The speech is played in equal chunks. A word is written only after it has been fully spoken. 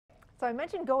So I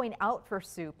mentioned going out for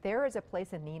soup. There is a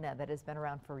place in Neenah that has been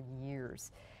around for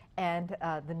years, and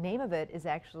the name of it is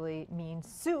actually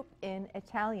means soup in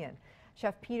Italian.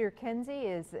 Chef Peter Kenzie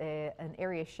is an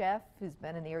area chef who's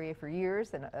been in the area for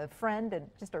years and a friend and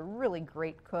just a really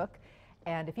great cook.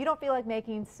 And if you don't feel like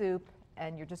making soup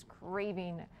and you're just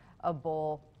craving a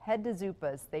bowl, head to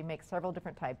Zuppas. They make several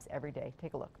different types every day.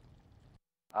 Take a look.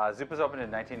 Zuppas opened in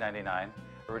 1999.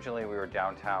 Originally we were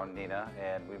downtown Neenah,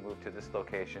 and we moved to this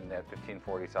location at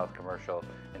 1540 South Commercial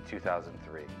in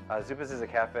 2003. Zuppas is a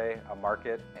cafe, a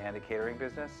market, and a catering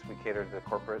business. We cater to the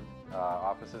corporate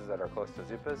offices that are close to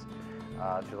Zuppas,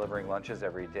 delivering lunches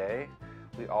every day.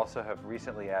 We also have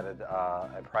recently added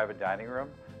a private dining room,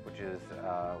 which is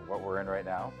what we're in right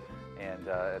now. And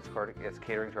it's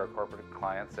catering to our corporate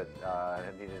clients that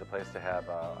needed a place to have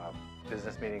a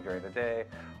business meeting during the day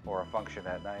or a function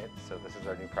at night. So this is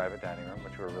our new private dining room,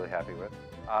 which we're really happy with.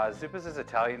 Zuppas is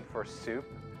Italian for soup,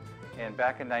 and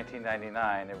back in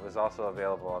 1999 it was also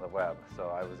available on the web. So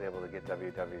I was able to get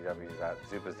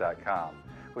www.zuppas.com,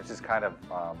 which is kind of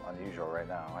unusual right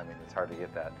now. I mean, it's hard to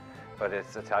get that. But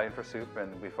it's Italian for soup,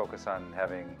 and we focus on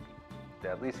having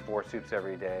at least 4 soups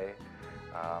every day.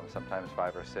 Sometimes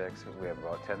 5 or 6. We have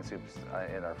about 10 soups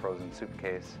in our frozen soup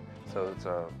case, so it's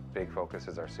a big focus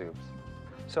is our soups.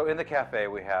 So in the cafe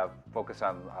we have focus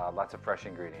on lots of fresh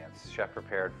ingredients. Chef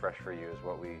prepared, fresh for you is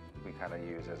what we kind of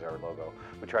use as our logo.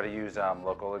 We try to use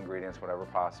local ingredients whenever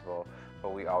possible,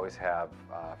 but we always have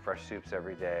fresh soups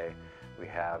every day. We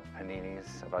have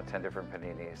paninis, about 10 different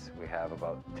paninis. We have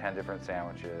about 10 different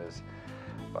sandwiches,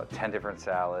 about 10 different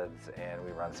salads, and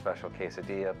we run special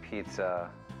quesadilla, pizza,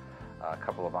 a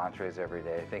couple of entrees every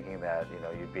day, thinking that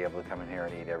you'd be able to come in here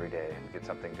and eat every day and get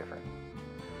something different.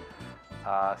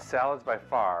 Salads by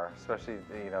far, especially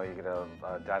you get a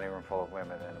dining room full of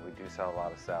women, and we do sell a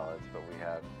lot of salads, but we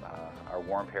have our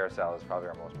warm pear salad is probably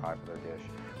our most popular dish.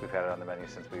 We've had it on the menu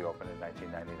since we opened in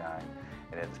 1999,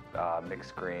 and it's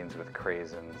mixed greens with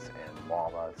craisins and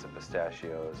walnuts and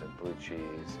pistachios and blue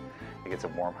cheese. It gets a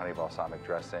warm honey balsamic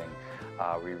dressing.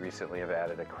 We recently have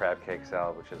added a crab cake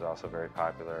salad, which is also very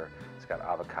popular. It's got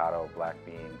avocado, black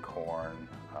bean, corn,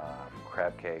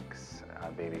 crab cakes,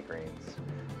 baby greens.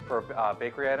 For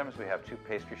bakery items, we have 2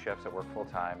 pastry chefs that work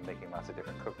full-time, making lots of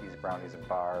different cookies, brownies, and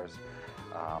bars,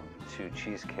 to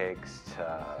cheesecakes,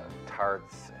 to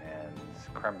tarts and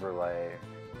creme brulee,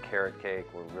 carrot cake.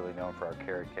 We're really known for our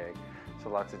carrot cake. So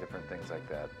lots of different things like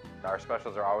that. Our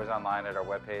specials are always online at our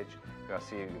webpage. If you want to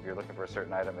see, if you're looking for a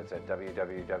certain item, it's at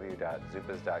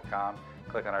www.zuppas.com.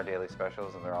 Click on our daily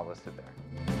specials, and they're all listed there.